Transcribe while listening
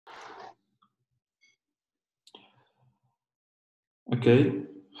Okay,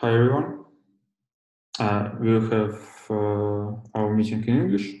 hi everyone. We'll have our meeting in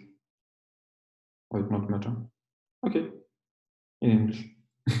English, or it not matter. Okay, in English.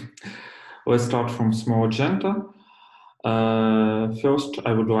 Let's start from small agenda. First,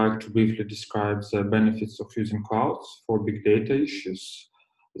 I would like to briefly describe the benefits of using clouds for big data issues.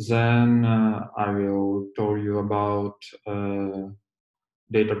 Then I will tell you about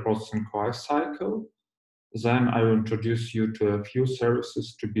data processing life cycle. Then I will introduce you to a few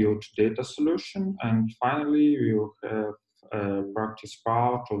services to build data solution. And finally, we will have a practice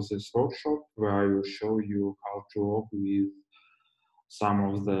part of this workshop where I will show you how to work with some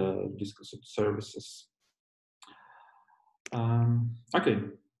of the discussed services. Okay.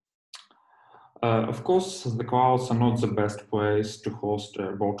 Of course, the clouds are not the best place to host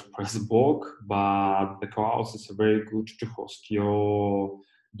a WordPress blog, but the clouds is very good to host your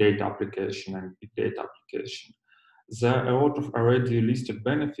data application and big data application. There are a lot of already listed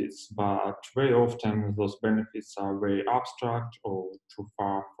benefits, but very often those benefits are very abstract or too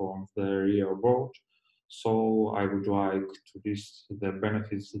far from the real world. So I would like to list the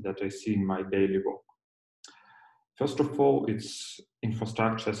benefits that I see in my daily work. First of all, it's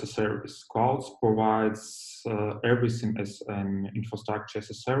infrastructure as a service. Clouds provides everything as an infrastructure as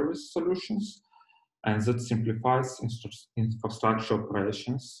a service solutions, and that simplifies infrastructure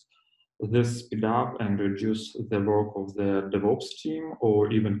operations. This speed up and reduce the work of the DevOps team,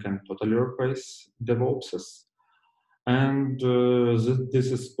 or even can totally replace DevOps. And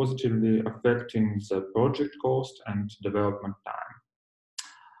this is positively affecting the project cost and development time.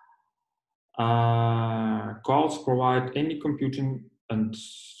 Clouds provide any computing and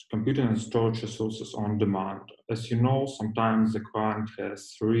storage resources on demand. As you know, sometimes the client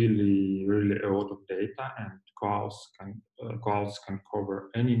has really a lot of data, and clouds can cover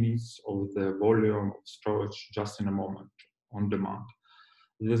any needs of the volume of storage just in a moment on demand.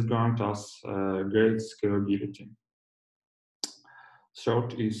 This grants us great scalability.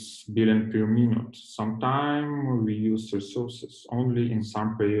 Third is billing per minute. Sometimes we use resources only in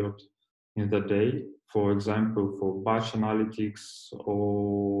some period in the day, for example, for batch analytics,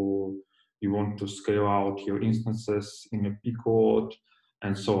 or you want to scale out your instances in a peak load,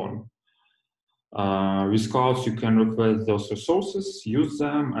 and so on. With clouds, you can request those resources, use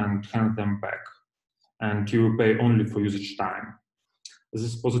them, and hand them back, and you will pay only for usage time. This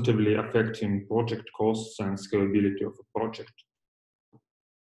is positively affecting project costs and scalability of a project.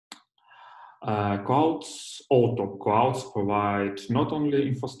 All top clouds provide not only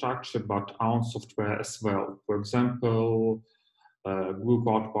infrastructure but own software as well. For example, Google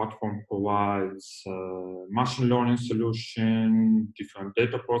Cloud Platform provides machine learning solution, different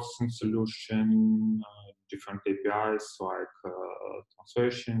data processing solution, different APIs like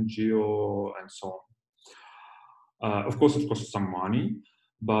translation, geo, and so on. Of course, it costs some money,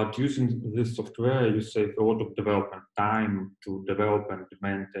 but using this software, you save a lot of development time to develop and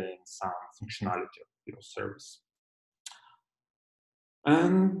maintain some functionality of your service.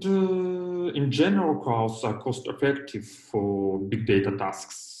 And in general, clouds are cost effective for big data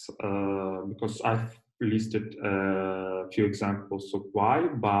tasks because I've listed a few examples of why,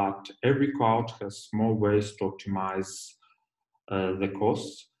 but every cloud has more ways to optimize the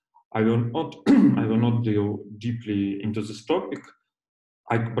costs. I will not deal deeply into this topic,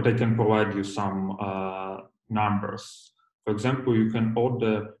 but I can provide you some numbers. For example, you can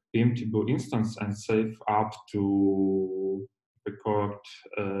order preemptible instance and save up to record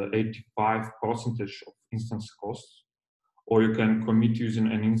 85% of instance costs, or you can commit using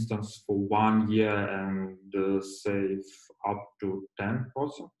an instance for 1 year and save up to 10%.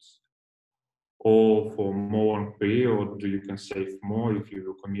 Or for more long period, you can save more if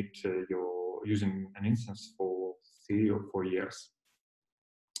you commit your using an instance for 3 or 4 years.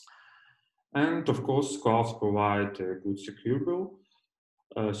 And of course, clouds provide good security.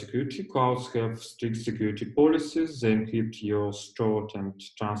 Clouds have strict security policies. They encrypt your stored and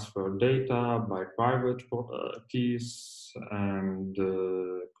transferred data by private keys, and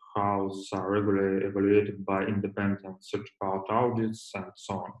clouds are regularly evaluated by independent third-party audits and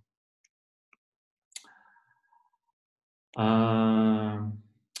so on.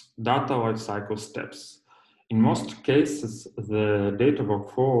 Data lifecycle steps. In most cases, the data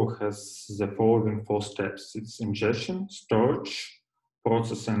workflow has the following 4 steps. It's ingestion, storage,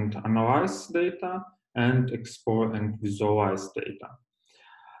 process and analyze data, and explore and visualize data.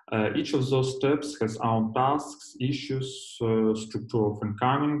 Each of those steps has own tasks, issues, structure of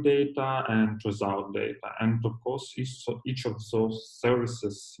incoming data, and result data. And of course, each of those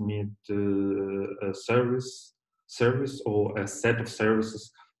services need a service or a set of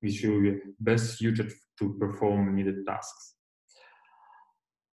services which will be best suited to perform needed tasks.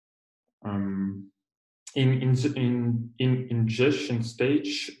 Um, in ingestion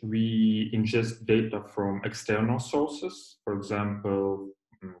stage, we ingest data from external sources. For example,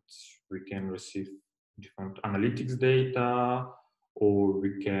 we can receive different analytics data, or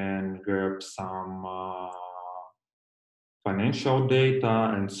we can grab some financial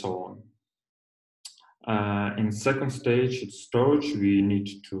data, and so on. In second stage, it's storage. We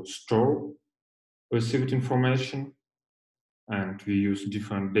need to store received information, and we use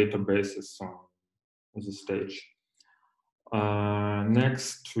different databases on this stage.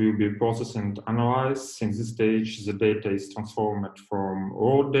 Next will be process and analyze. In this stage, the data is transformed from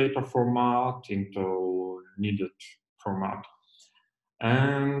raw data format into needed format.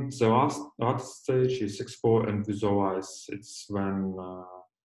 And the last stage is explore and visualize. It's when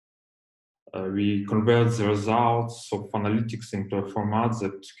we convert the results of analytics into a format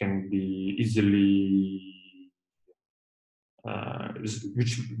that can be easily,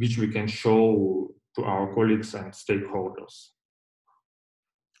 which we can show to our colleagues and stakeholders.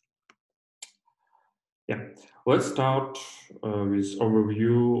 Yeah, let's start with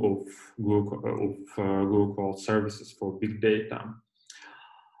overview of Google Cloud services for big data.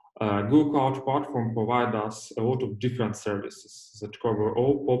 Google Cloud Platform provides us a lot of different services that cover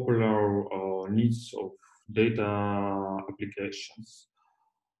all popular needs of data applications.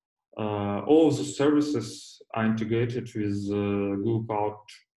 All of the services are integrated with Google Cloud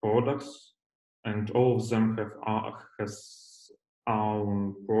products, and all of them has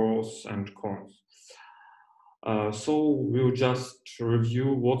own pros and cons. So we'll just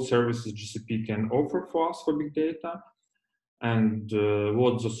review what services GCP can offer for us for big data, and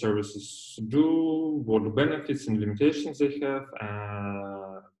what the services do, what benefits and limitations they have,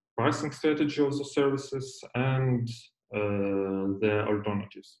 pricing strategy of the services, and their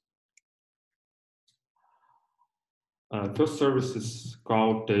alternatives. First service is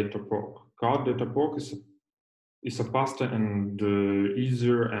Cloud Data Proc. Cloud Data Proc is a faster and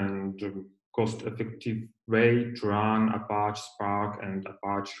easier and cost-effective way to run Apache Spark and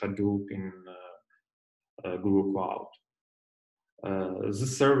Apache Hadoop in Google Cloud.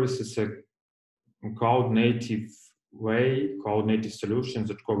 This service is a cloud-native solution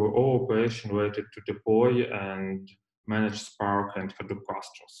that cover all operations related to deploy and manage Spark and Hadoop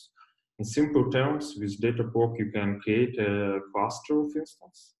clusters. In simple terms, with Dataproc, you can create a cluster of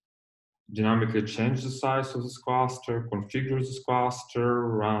instances, dynamically change the size of this cluster, configure this cluster,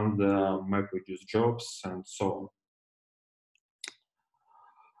 run the MapReduce jobs, and so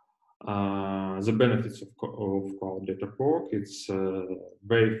on. The benefits of Cloud Dataproc: it's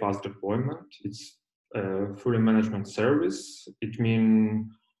very fast deployment. It's a fully management service. It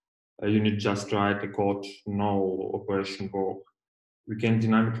means you need just to write a code, no operation work. We can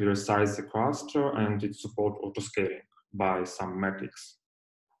dynamically resize the cluster, and it supports auto-scaling by some metrics.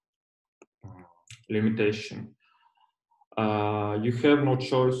 Limitation. You have no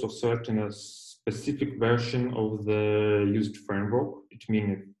choice of selecting a specific version of the used framework. It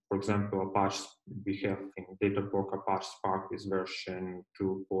means, for example, Apache, we have in Dataproc Apache Spark is version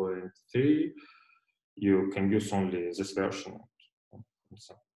 2.3. You can use only this version.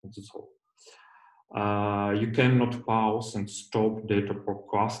 That's all. You cannot pause and stop Dataproc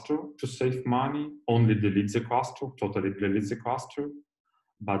cluster to save money, only delete the cluster, totally delete the cluster,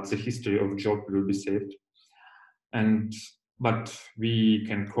 but the history of job will be saved. But we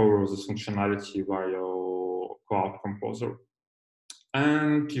can cover this functionality via Cloud Composer.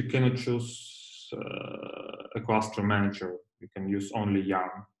 And you cannot choose a cluster manager. You can use only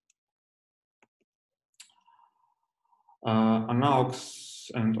YARN. Analogs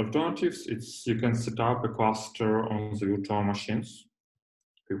and alternatives, you can set up a cluster on the virtual machines.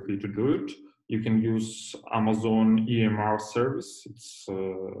 Feel free to do it. You can use Amazon EMR service. It's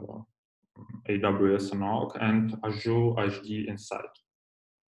AWS analog, and Azure HD Insight.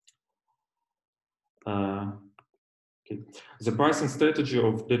 Okay. The pricing strategy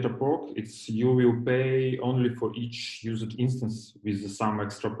of Dataproc, it's you will pay only for each used instance with some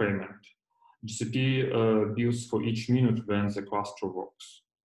extra payment. GCP bills for each minute when the cluster works.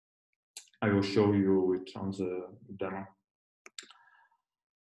 I will show you it on the demo.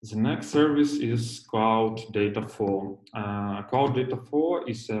 The next service is Cloud Data 4. Cloud Data 4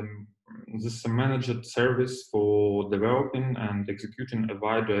 is a managed service for developing and executing a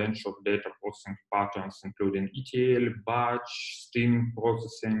wide range of data processing patterns, including ETL, batch, streaming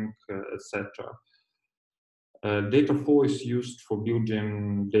processing, etc. Data 4 is used for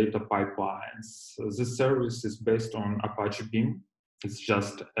building data pipelines. This service is based on Apache Beam. It's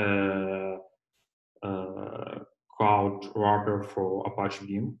just a cloud wrapper for Apache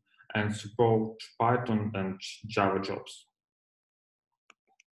Beam, and support Python and Java jobs.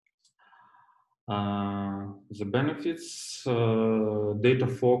 The benefits, data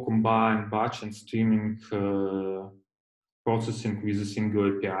for combined batch and streaming processing with a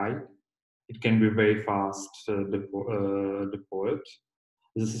single API. It can be very fast deployed.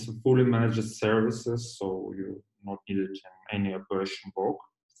 This is a fully managed services, so you not needed any operation work.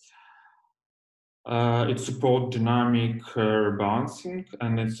 It supports dynamic rebalancing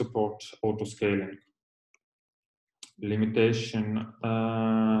and it supports auto scaling. Limitation,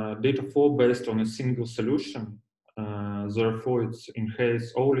 data flow based on a single solution. Therefore, it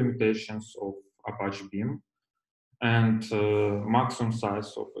inherits all limitations of Apache Beam, and maximum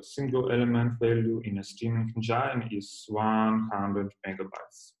size of a single element value in a streaming engine is 100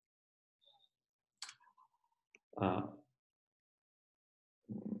 megabytes.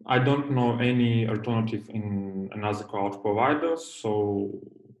 I don't know any alternative in another cloud provider, so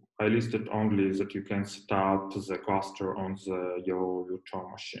I listed only that you can start the cluster on your virtual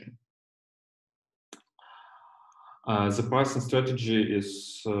machine. The pricing strategy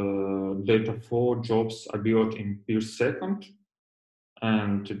is data flow jobs are built in per second,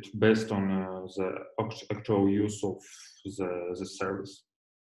 and it's based on the actual use of the service.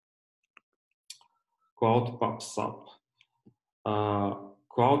 Cloud PubSub.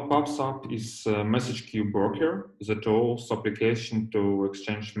 Cloud PubSub is a message queue broker that allows application to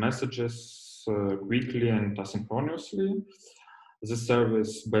exchange messages quickly and asynchronously. The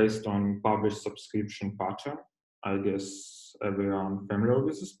service based on publish subscription pattern. I guess everyone familiar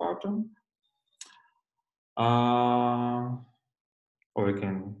with this pattern. Or I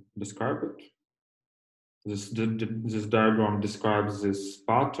can describe it. This diagram describes this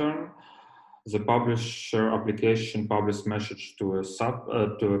pattern. The publisher application publish message to a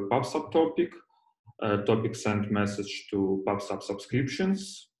pub subtopic. Topic send message to pub sub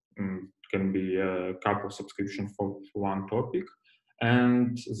subscriptions. Can be a couple subscriptions for one topic.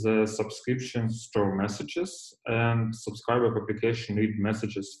 And the subscriptions store messages, and subscriber application read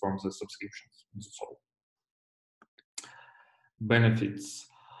messages from the subscriptions. That's all. Benefits.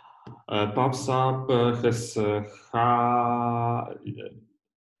 PubSub has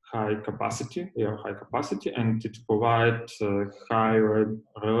high capacity, and it provides high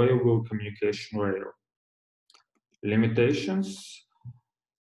reliable communication layer. Limitations.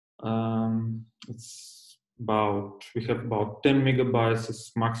 We have about 10 megabytes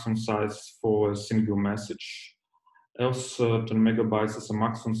as maximum size for a single message. Also, 10 megabytes is a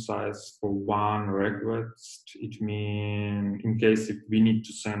maximum size for one request. It means in case if we need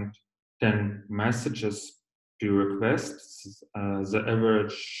to send 10 messages per request, the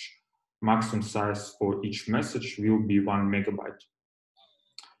average maximum size for each message will be 1 megabyte.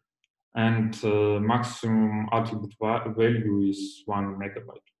 And maximum attribute value is 1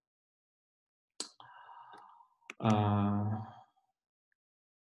 megabyte.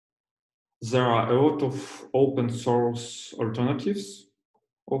 There are a lot of open source alternatives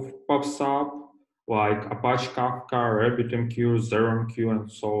of PubSub, like Apache Kafka, RabbitMQ, ZeroMQ,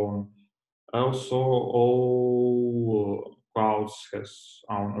 and so on. Also, all clouds has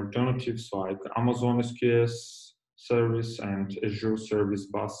own alternatives like Amazon SQS service and Azure Service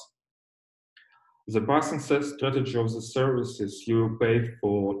Bus. The pricing strategy of the service is you pay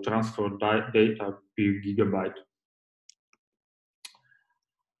for transfer data per gigabyte.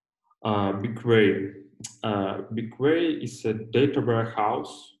 BigQuery. BigQuery is a data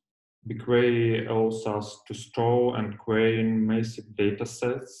warehouse. BigQuery allows us to store and query massive data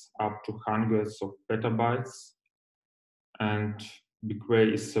sets up to hundreds of petabytes. And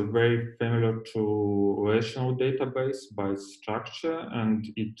BigQuery is very familiar to relational database by structure, and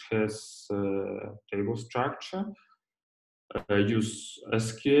it has table structure. Use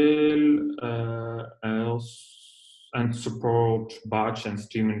SQL and support batch and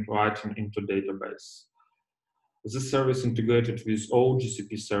streaming writing into database. This service integrated with all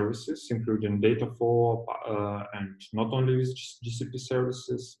GCP services, including Dataflow, and not only with GCP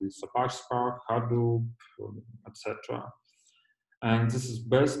services, with Apache Spark, Hadoop, etc. And this is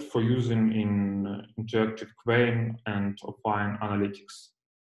best for using in interactive querying and offline analytics.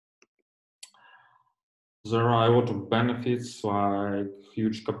 There are a lot of benefits like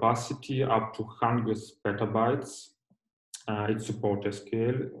huge capacity, up to hundreds petabytes. It supports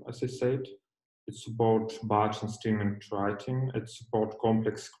SQL, as I said. It supports batch and streaming writing. It supports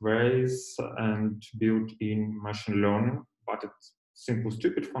complex queries and built-in machine learning. But it's simple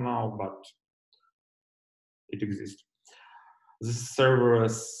stupid for now, but it exists. This is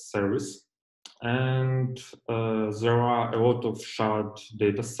serverless service. And there are a lot of shared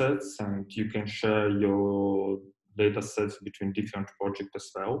data sets, and you can share your data sets between different projects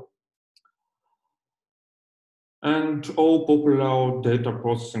as well. And all popular data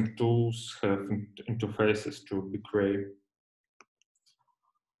processing tools have interfaces to BigQuery.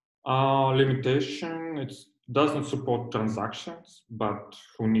 Limitation, it doesn't support transactions, but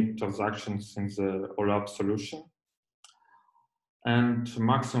who need transactions in the OLAP solution? And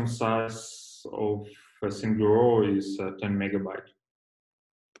maximum size of a single row is 10 megabyte.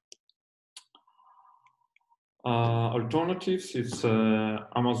 Alternatives, it's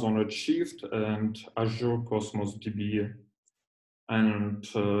Amazon Redshift and Azure Cosmos DB. And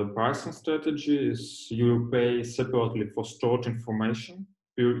pricing strategy is you pay separately for stored information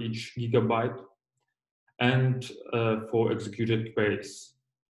per each gigabyte and for executed queries.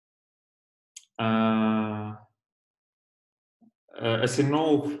 As you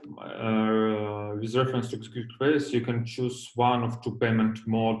know, with reference to execute queries, you can choose one of two payment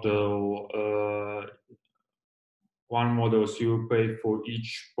model. One model is you pay for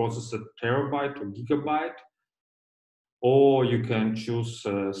each processed terabyte or gigabyte, or you can choose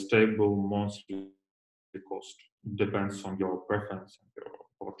a stable monthly cost. It depends on your preference and your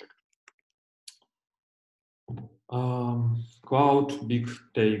project. Cloud Big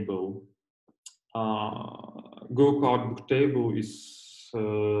Table. Google Cloud Big Table is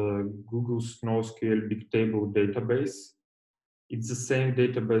Google's NoSQL Big Table database. It's the same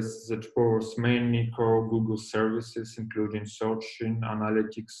database that powers many core Google services, including searching,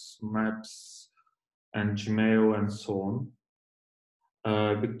 analytics, maps, and Gmail, and so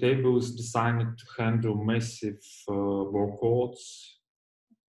on. Big Table is designed to handle massive workloads,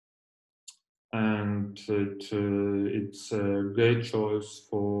 and it's a great choice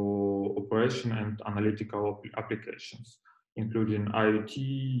for operation and analytical applications, including IoT,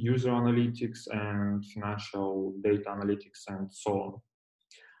 user analytics, and financial data analytics, and so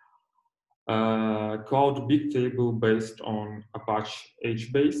on. Cloud Big Table based on Apache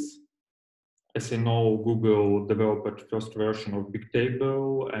HBase. As you know, Google developed first version of Big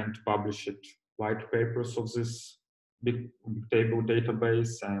Table and published white papers of this Big Table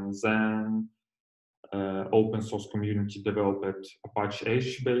database, and then open source community developed Apache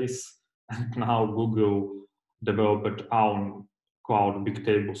HBase, and now Google developed our cloud Big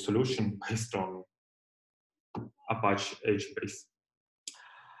Table solution based on Apache HBase.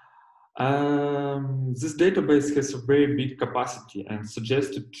 This database has a very big capacity and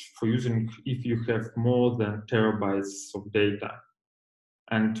suggested for using if you have more than terabytes of data.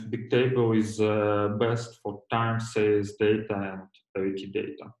 And Big Table is best for time series data and IoT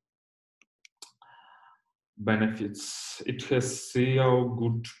data. Benefits. It has real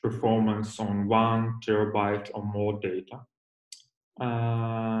good performance on 1 terabyte or more data.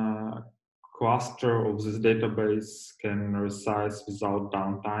 Cluster of this database can resize without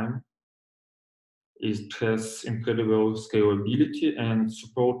downtime. It has incredible scalability and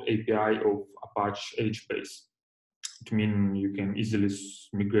support API of Apache HBase. It means you can easily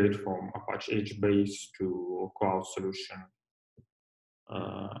migrate from Apache HBase to cloud solution,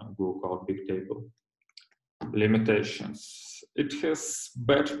 Google Cloud Big Table. Limitations. It has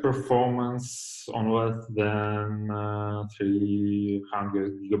bad performance on less than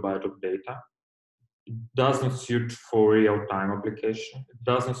 300 gigabyte of data. It doesn't suit for real-time application. It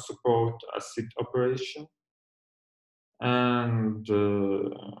doesn't support ACID operation. And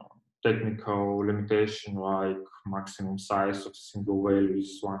technical limitation like maximum size of single value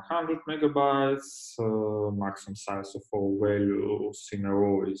is 100 megabytes. Maximum size of all values in a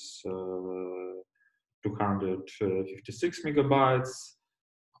row is 256 megabytes.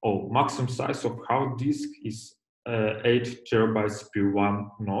 Oh, maximum size of hard disk is 8 terabytes per one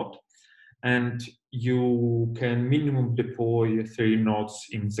node. And you can minimum deploy 3 nodes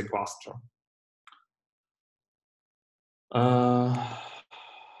in the cluster.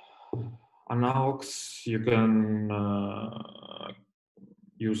 Analogs, you can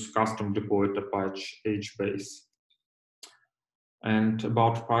use custom deployed Apache HBase. And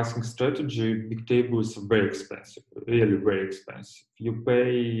about pricing strategy, Big Table is very expensive, really very expensive. You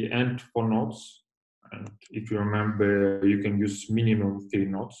pay end for nodes, and if you remember, you can use minimum 3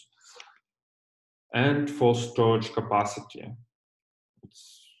 nodes. And for storage capacity,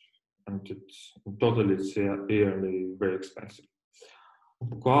 it's really very expensive.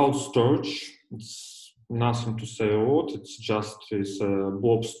 Cloud storage, it's nothing to say about. It's just a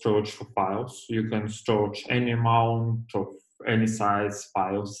blob storage for files. You can store any amount of any size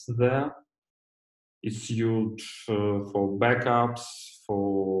files there. It's used for backups,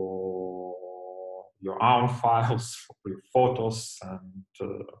 for your own files, for your photos, and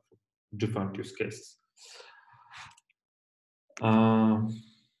different use cases.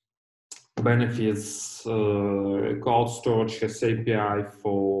 Benefits. Cloud storage has API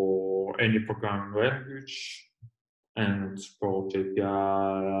for any programming language. and support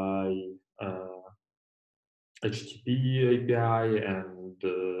API, HTTP API, and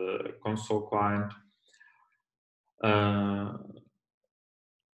console client.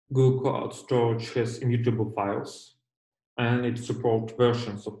 Google Cloud Storage has immutable files, and it supports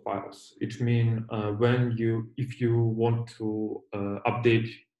versions of files. It means if you want to update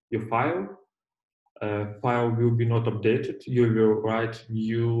your file will be not updated. You will write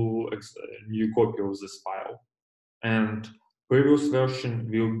new copy of this file, and previous version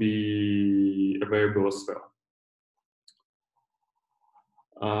will be available as well.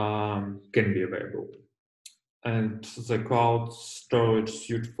 Can be available. And the cloud storage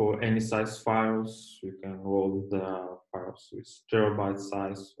suit for any size files. You can load the files with terabyte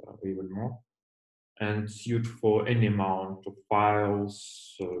size or even more. And suit for any amount of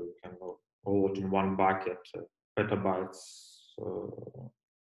files. So you can load in one bucket petabytes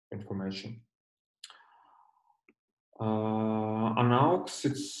information. Analogs,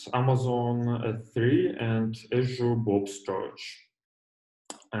 it's Amazon 3 and Azure Blob Storage.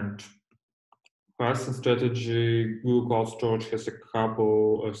 And pricing strategy, Google Cloud Storage has a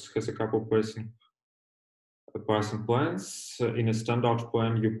couple pricing plans. In a standard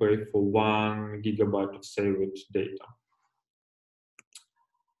plan, you pay for 1 gigabyte of saved data.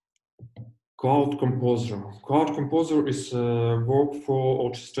 Cloud Composer. Cloud Composer is a workflow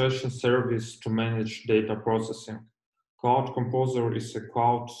orchestration service to manage data processing. Cloud Composer is a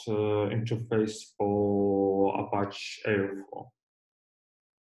cloud interface for Apache Airflow.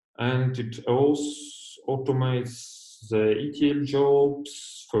 And it also automates the ETL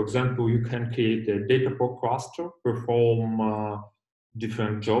jobs. For example, you can create a Dataport cluster, perform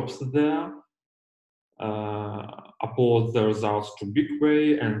different jobs there, upload the results to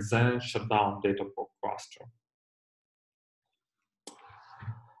BigQuery, and then shut down Dataport cluster.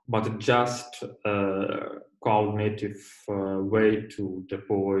 But it's just a cloud native way to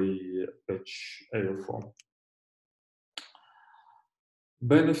deploy Apache Airflow.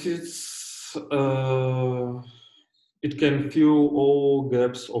 Benefits, it can fill all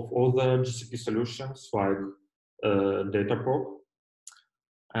gaps of other GCP solutions like Dataport,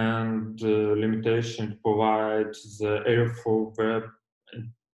 and limitation provides the Airflow web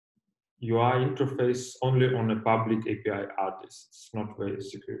UI interface only on a public API address. It's not very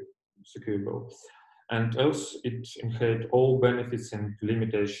secureable. And also it inherits all benefits and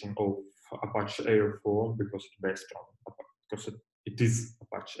limitation of Apache Airflow because it's based on it is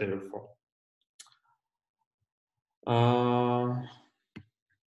Apache Airflow.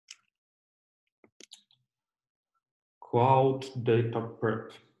 Cloud data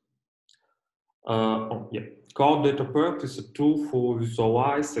prep. Cloud data prep is a tool for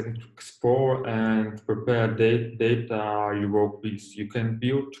visualize and explore and prepare data you work with. You can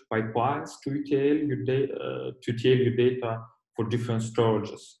build pipelines to ETL your data for different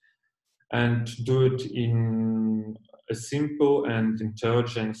storages, and do it in a simple and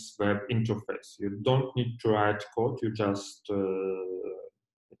intelligent web interface. You don't need to write code. You just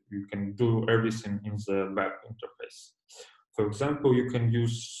you can do everything in the web interface. For example, you can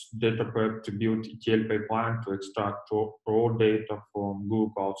use data prep to build ETL pipeline to extract raw data from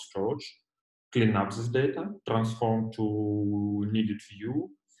Google Cloud Storage, clean up this data, transform to needed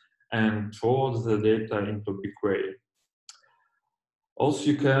view, and throw the data into BigQuery.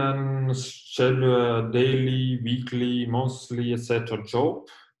 Also, you can schedule a daily, weekly, monthly, etc. job,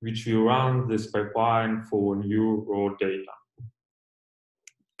 which will run this pipeline for new raw data.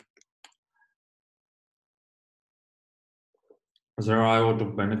 There are a lot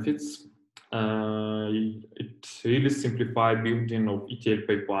of benefits. It really simplifies building of ETL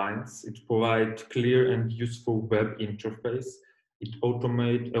pipelines. It provides clear and useful web interface. It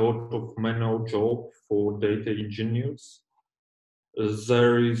automates a lot of manual job for data engineers.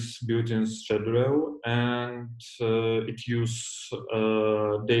 There is built-in schedule, and it uses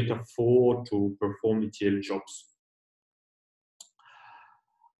Data4 to perform ETL jobs.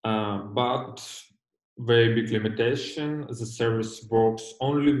 But very big limitation, the service works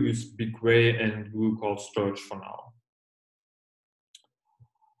only with BigQuery and Google Cloud Storage for now.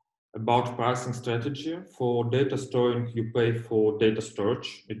 About pricing strategy, for data storing, you pay for data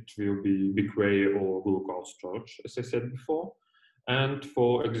storage. It will be BigQuery or Google Cloud Storage, as I said before. And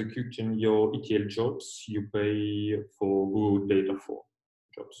for executing your ETL jobs, you pay for Google Data4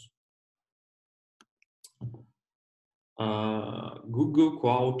 jobs. Google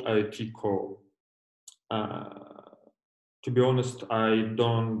Cloud IT Core. To be honest, I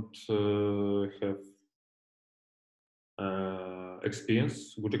don't have good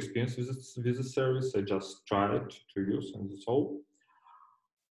experience with this service. I just tried to use, and that's all.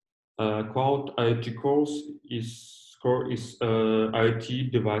 Cloud IoT core is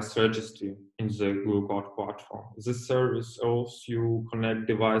IoT device registry in the Google Cloud platform. This service allows you connect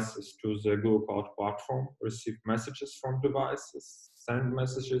devices to the Google Cloud platform, receive messages from devices, send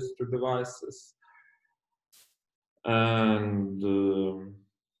messages to devices, and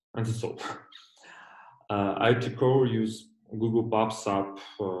that's all. IoT core use Google Maps app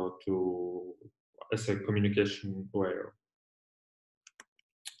as a communication layer.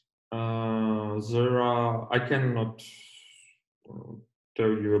 I cannot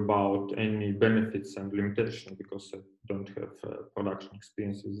tell you about any benefits and limitations because I don't have production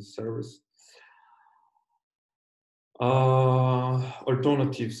experience with the service.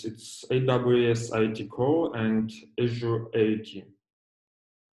 Alternatives, it's AWS IoT Core and Azure IoT.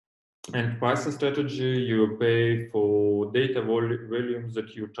 And pricing strategy, you pay for data volumes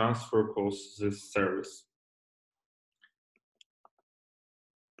that you transfer across this service.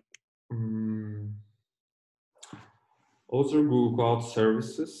 Other Google Cloud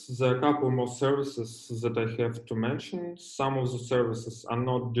services. There are a couple more services that I have to mention. Some of the services are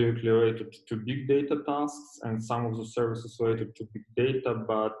not directly related to big data tasks, and some of the services related to big data,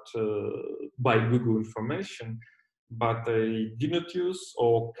 but by Google information. But I did not use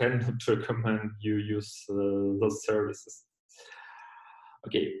or cannot recommend you use those services.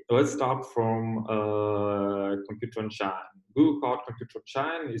 Okay, let's start from Computer Engine. Google Cloud Computer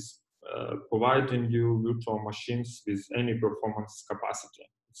Engine is providing you virtual machines with any performance capacity.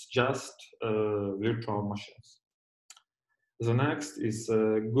 It's just virtual machines. The next is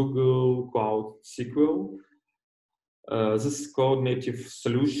Google Cloud SQL. This is cloud-native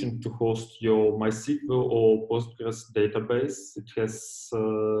solution to host your MySQL or Postgres database. It has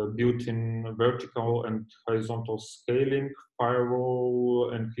built-in vertical and horizontal scaling,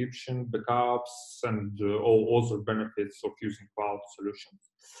 firewall, encryption, backups, and all other benefits of using cloud solutions.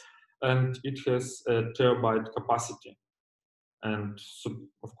 And it has a terabyte capacity. And so,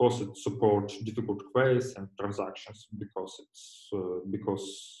 of course, it supports difficult queries and transactions because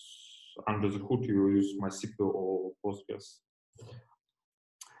under the hood you use MySQL or Postgres.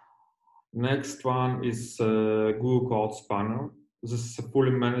 Next one is Google Cloud Spanner. This is a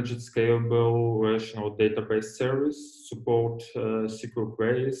fully managed, scalable, relational database service, support SQL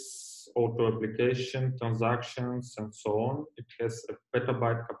queries, auto application, transactions, and so on. It has a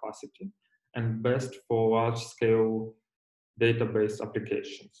petabyte capacity and best for large-scale database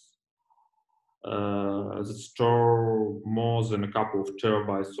applications that store more than a couple of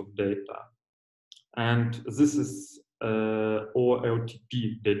terabytes of data. And this is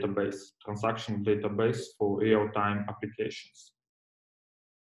OLTP database, transaction database for real-time applications.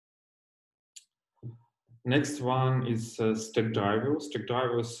 Next one is Stackdriver.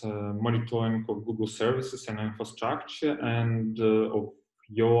 Stackdriver is monitoring of Google services and infrastructure and of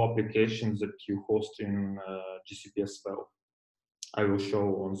your applications that you host in GCP as well. I will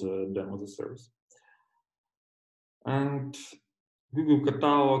show on the demo of the service. And Google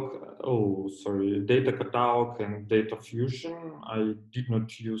Catalog, Data Catalog and Data Fusion. I did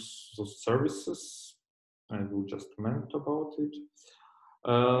not use those services. I will just comment about it.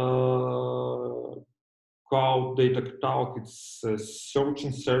 Cloud Data Catalog, it's a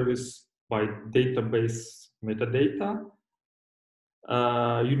searching service by database metadata.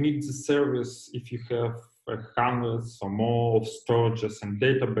 You need the service if you have hundreds or more of storages and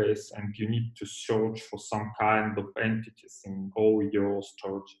database, and you need to search for some kind of entities in all your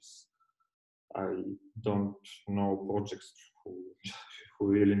storages. I don't know projects who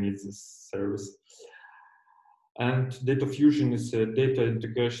really need this service. And Data Fusion is a data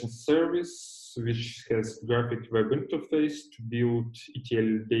integration service which has graphic web interface to build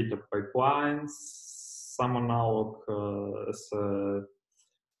ETL data pipelines, some analog as a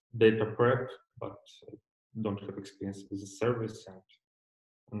data prep, but don't have experience with the service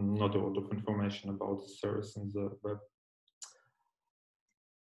and not a lot of information about the service in the web.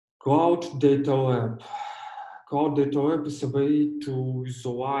 Cloud Data Lab. Cloud Data Lab is a way to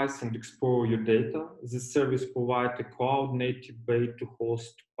visualize and explore your data. This service provides a cloud-native way to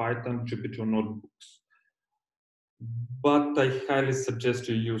host Python Jupyter notebooks. But I highly suggest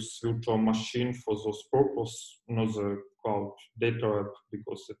you use virtual machine for those purposes, not the Cloud Data Lab,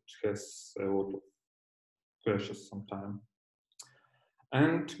 because it has a lot of crashes sometimes.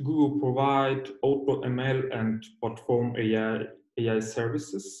 And Google provide AutoML and Platform AI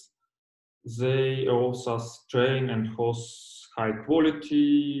services. They also train and host high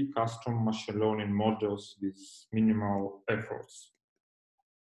quality custom machine learning models with minimal efforts.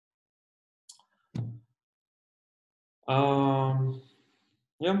 Yeah,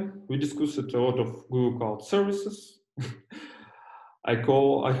 we discussed a lot of Google Cloud services. I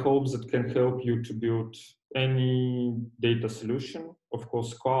hope that can help you to build any data solution. Of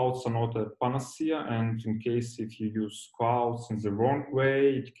course, clouds are not a panacea, and in case if you use clouds in the wrong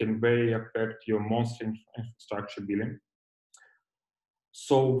way, it can very affect your monthly infrastructure billing.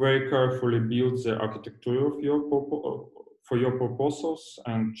 So very carefully build the architecture of your for your proposals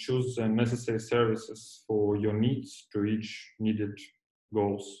and choose the necessary services for your needs to reach needed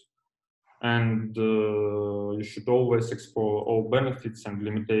goals. And you should always explore all benefits and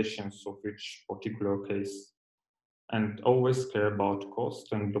limitations of each particular case. And always care about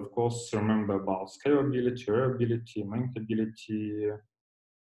cost. And of course, remember about scalability, reliability, maintainability of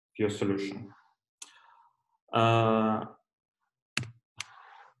your solution. There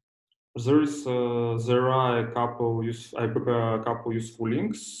are a couple I prepare a couple useful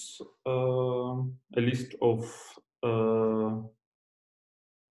links, a list of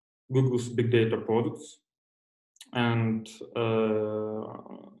Google's big data products and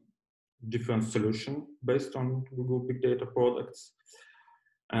different solution based on Google big data products,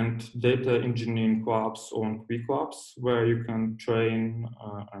 and data engineering labs on quick labs where you can train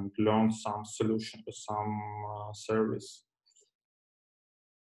and learn some solution, some service,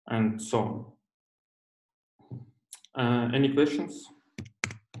 and so on. Any questions?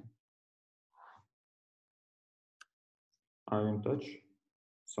 Are you in touch?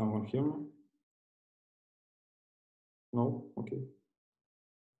 Someone hear me? No? Okay.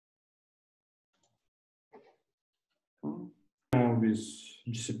 With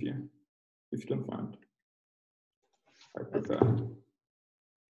GCP, if you don't find. I prepared.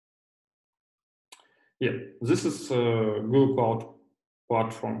 Yeah, this is Google Cloud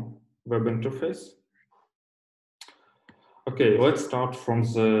Platform web interface. Okay, let's start from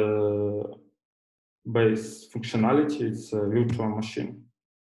the base functionality. It's a virtual machine.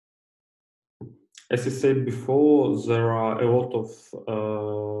 As I said before, there are a lot of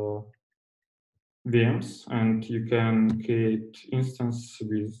VMs, and you can create instance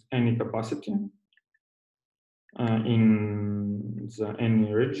with any capacity in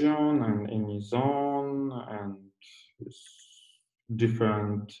any region and any zone, and with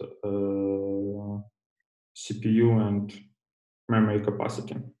different CPU and memory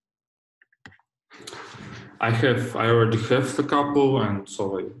capacity. I already have a couple, and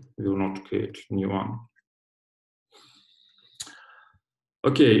so I will not create new one.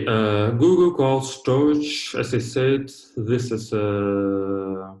 Okay, Google Cloud Storage, as I said, this is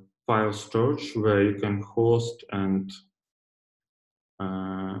a file storage where you can host and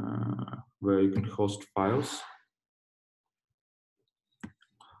files.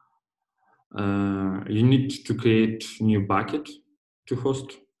 You need to create new bucket to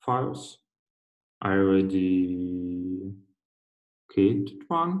host files. I already created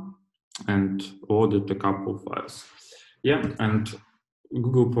one and ordered a couple of files. Yeah, and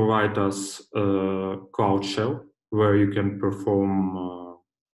Google provides us a Cloud Shell where you can perform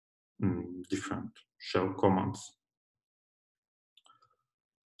different shell commands.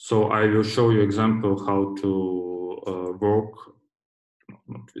 So I will show you example how to work,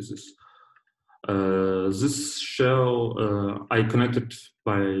 not with this. This shell I connected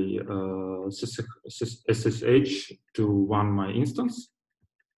by SSH to one my instance,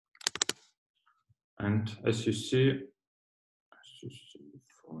 and as you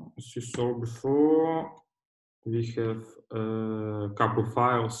saw before, we have a couple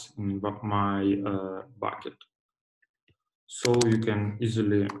files in my bucket, so you can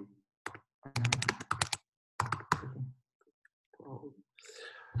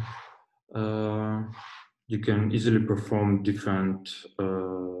easily perform different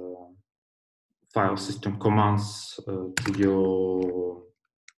file system commands to your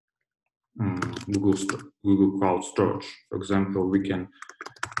Google Cloud Storage. For example, we can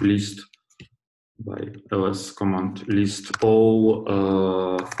list by ls command list all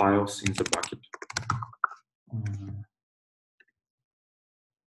files in the bucket.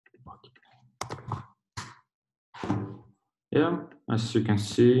 Yeah, as you can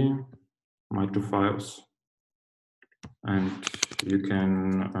see, my two files, and you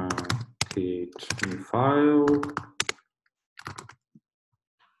can create new file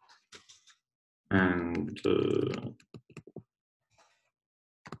and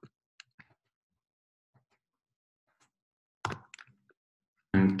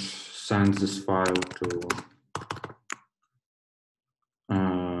send this file to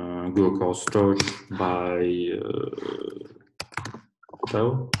Google Cloud Storage by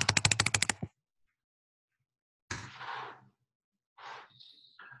shell.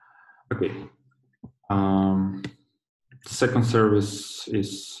 Okay. Second service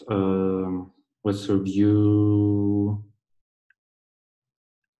is let's review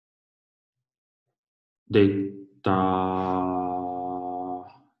data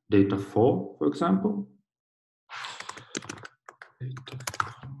 4, for example.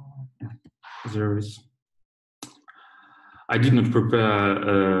 There is. I did not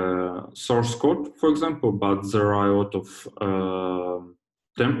prepare source code, for example, but there are a lot of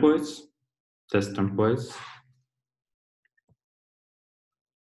templates, test templates.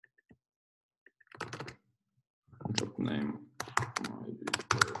 Job name.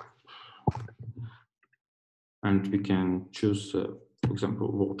 And we can choose, for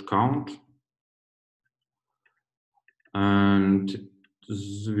example, word count. And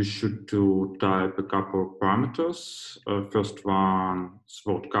we should type a couple of parameters. First one is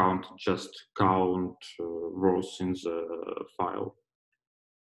word count, just count rows in the file.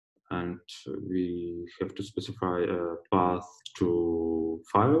 And we have to specify a path to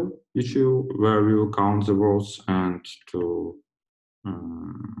file issue where we will count the rows, and to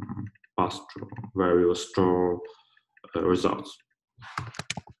path to where we will store results.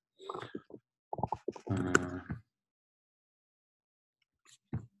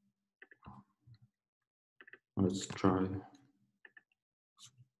 Let's try.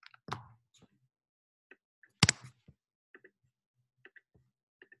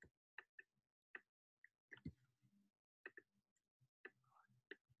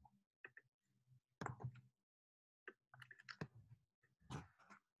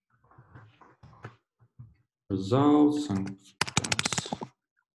 Results and temps.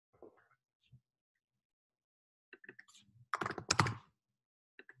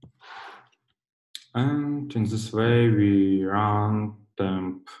 And in this way, we run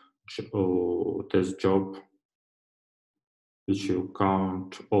temp test job, which will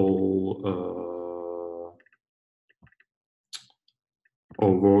count all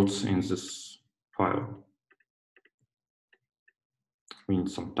words in this file. We need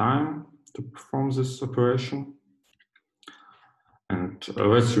some time to perform this operation. And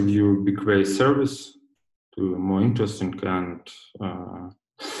let's review BigQuery service to more interesting and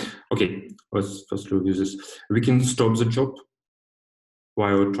okay, let's first review this. We can stop the job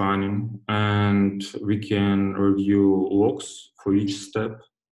while it's running, and we can review logs for each step,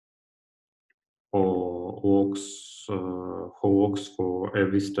 or logs, whole logs for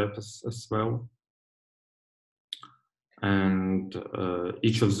every step as well. And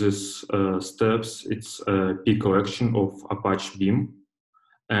each of these steps, it's a P collection of Apache Beam,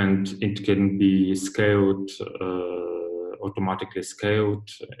 and it can be scaled, automatically scaled,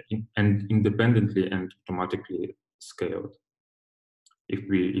 and independently and automatically scaled.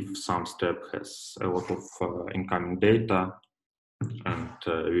 If some step has a lot of incoming data, and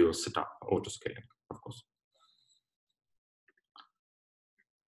we will set up auto scaling, of course.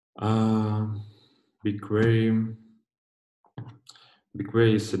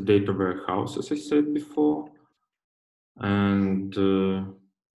 BigQuery is a data warehouse, as I said before, and to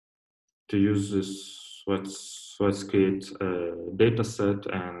use this, let's create a data set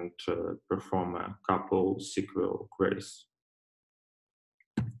and perform a couple SQL queries.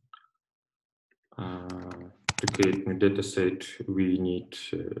 To create a data set, we need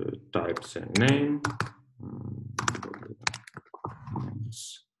to type the name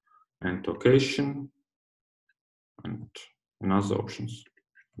and location and other options.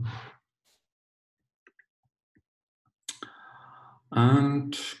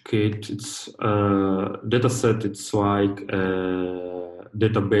 And create its data set. It's like a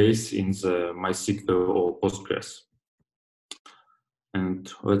database in the MySQL or Postgres.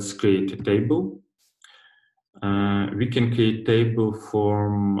 And let's create a table. We can create table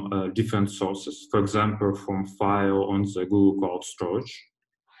from different sources, for example, from file on the Google Cloud Storage.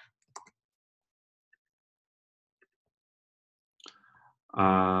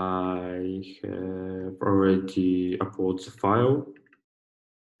 I have already uploaded the file.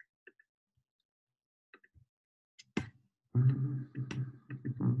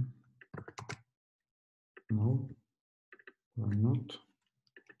 No, why not?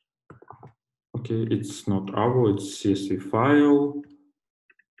 Okay, it's not our, it's CSV file.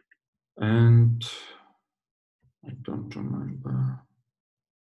 And I don't remember.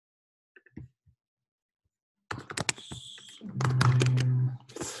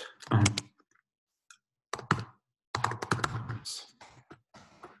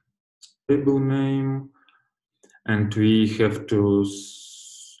 Table name, and we have to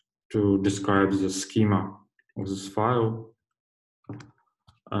describe the schema of this file.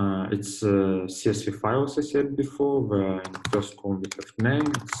 It's a CSV file, as I said before, where in the first column we have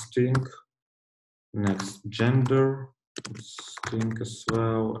name, string, next gender, string as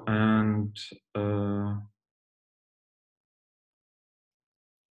well, and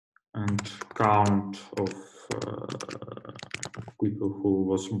and count of people who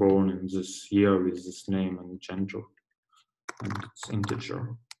was born in this year with this name and gender, and it's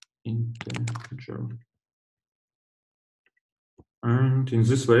integer. And in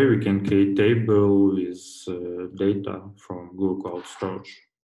this way, we can create table with data from Google Cloud Storage.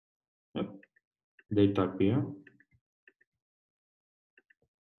 Yep. Data appear.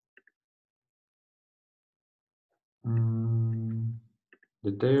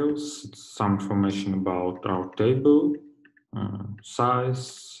 Details, some information about our table,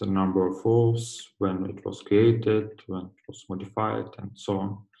 size, the number of rows, when it was created, when it was modified, and so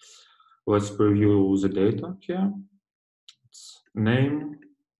on. Let's preview the data here. It's name,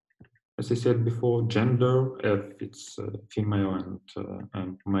 as I said before, gender, F, it's female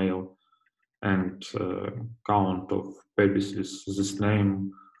and male, and count of babies with this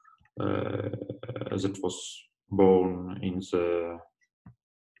name as it was born in the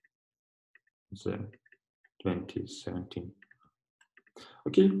 2017.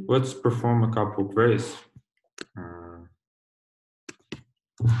 Okay, let's perform a couple of queries.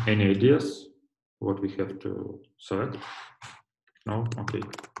 Any ideas what we have to select? No? Okay.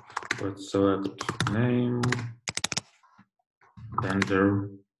 Let's select name, gender,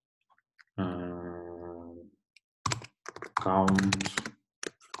 count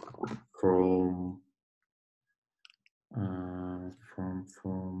from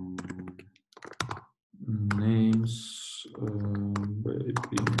names,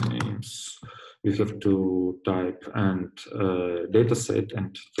 baby names. We have to type and dataset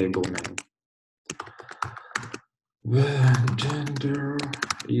and table name. When gender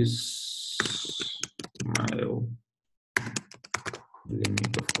is male,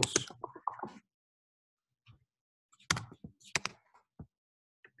 limit of course.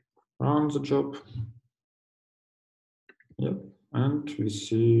 Run the job. Yep, and we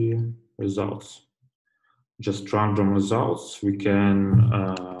see results. Just random results. We can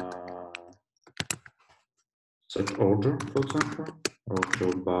set order, for example,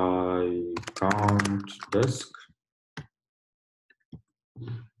 order by count desk.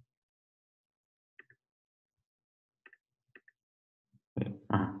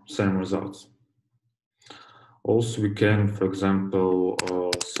 Same results. Also, we can, for example,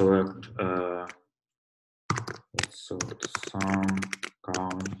 select let's select some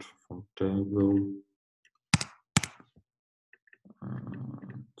count from table.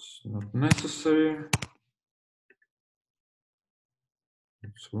 It's not necessary.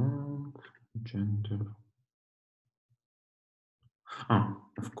 It's wrong. Gender.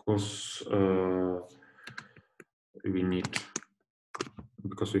 Of course, we need,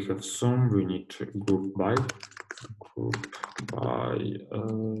 because we have some, we need group by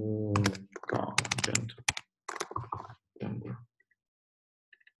count gender.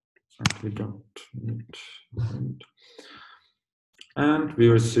 And we don't need. And we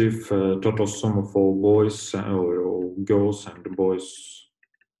receive total sum of all boys or all girls and boys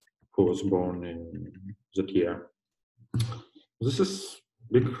who was born in that year. This is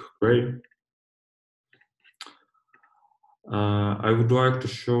big query. I would like to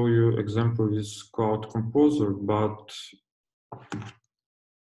show you example with Cloud Composer, but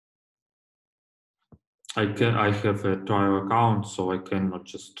I have a trial account, so I cannot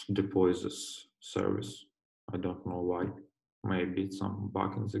just deploy this service. I don't know why. Maybe it's some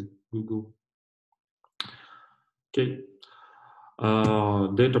bug in the Google. Okay.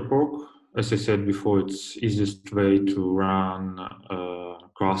 Dataproc, as I said before, it's easiest way to run a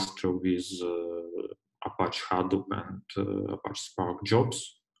cluster with Apache Hadoop and Apache Spark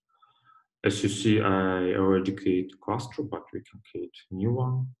jobs. As you see, I already create cluster, but we can create a new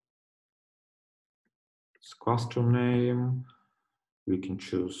one. It's cluster name. We can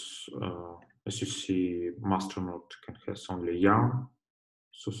choose, as you see, master node can has only yarn,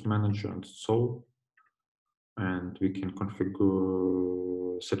 source manager, and so. And we can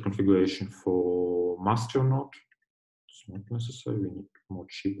configure, set configuration for master node. It's not necessary, we need more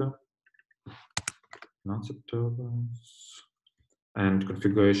cheaper. Not the turbines. And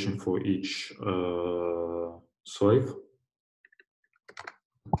configuration for each slave.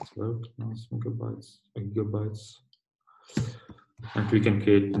 12 gigabytes. And we can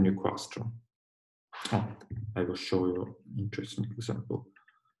create a new cluster. Oh, I will show you an interesting example.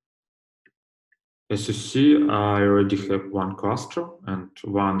 As you see, I already have one cluster and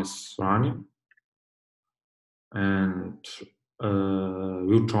one is running. And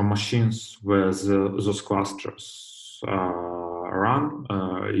virtual machines where those clusters run,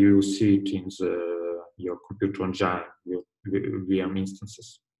 you will see it in your computer engine VM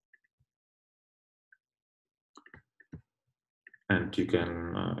instances. and you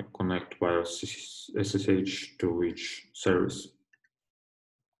can connect via SSH to each service.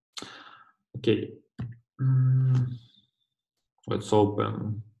 Okay, let's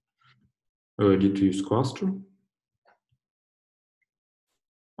open ready to use cluster.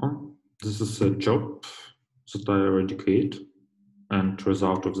 Oh, this is a job that I already create and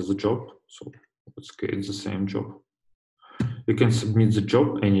result of the job. So let's create the same job. You can submit the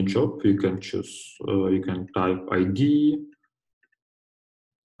job, any job. You can choose, you can type ID,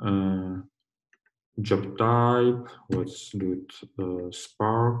 job type. Let's do it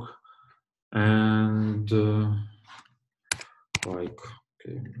Spark, and like,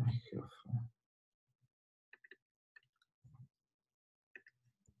 okay, I have.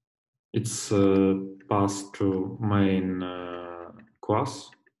 It's passed to main class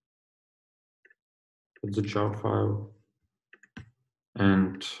of the jar file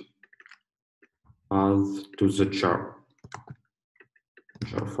and path to the jar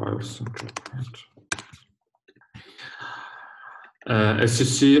files. As you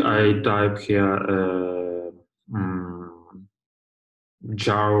see, I type here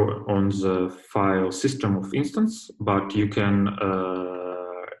jar on the file system of instance, but you can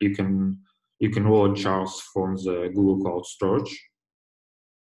load jars from the Google Cloud Storage,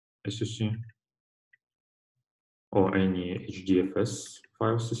 as you see, or any HDFS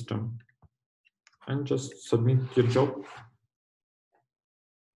file system, and just submit your job.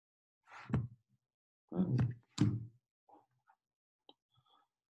 And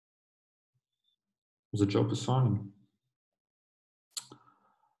the job is running.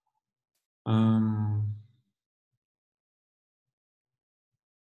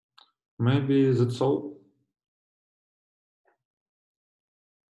 Maybe that's all.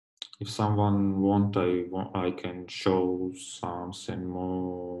 If someone want, I can show something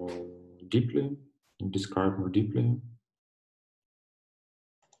more deeply, describe more deeply.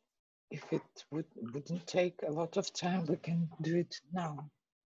 If it wouldn't take a lot of time, we can do it now.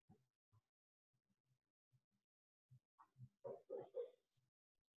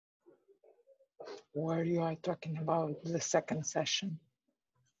 Or you are talking about the second session?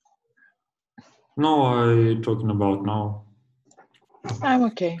 No, I'm talking about now. I'm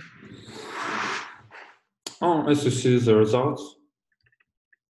okay. Oh, as you see the results.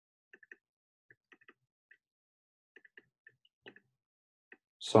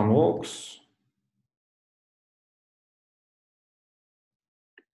 Some logs.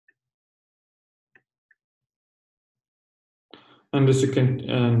 And as you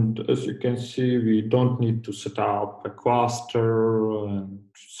can see, we don't need to set up a cluster and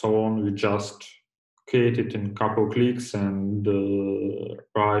so on. We just create it in a couple clicks and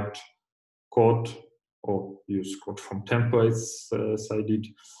write code or use code from templates as I did,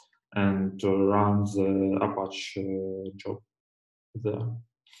 and run the Apache job there.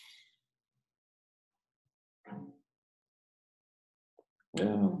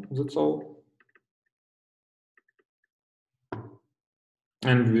 Yeah, that's all.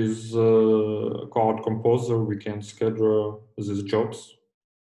 And with Cloud Composer, we can schedule these jobs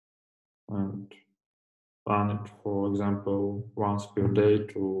and run it, for example, once per day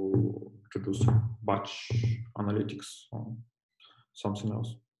to do some batch analytics or something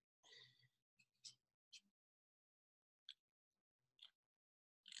else.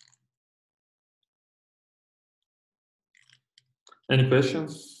 Any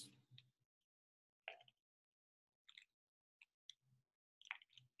questions?